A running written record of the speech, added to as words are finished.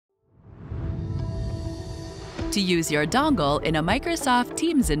To use your dongle in a Microsoft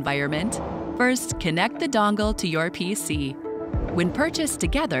Teams environment, first connect the dongle to your PC. When purchased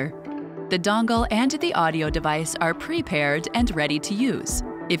together, the dongle and the audio device are pre-paired and ready to use.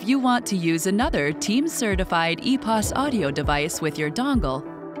 If you want to use another Teams-certified EPOS audio device with your dongle,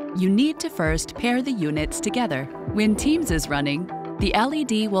 you need to first pair the units together. When Teams is running, the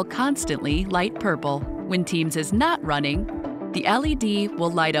LED will constantly light purple. When Teams is not running, the LED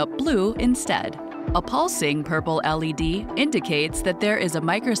will light up blue instead. A pulsing purple LED indicates that there is a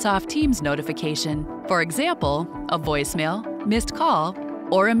Microsoft Teams notification. For example, a voicemail, missed call,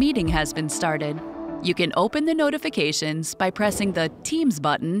 or a meeting has been started. You can open the notifications by pressing the Teams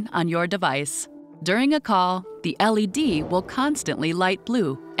button on your device. During a call, the LED will constantly light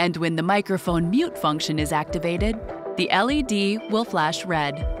blue, and when the microphone mute function is activated, the LED will flash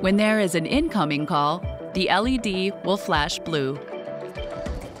red. When there is an incoming call, the LED will flash blue.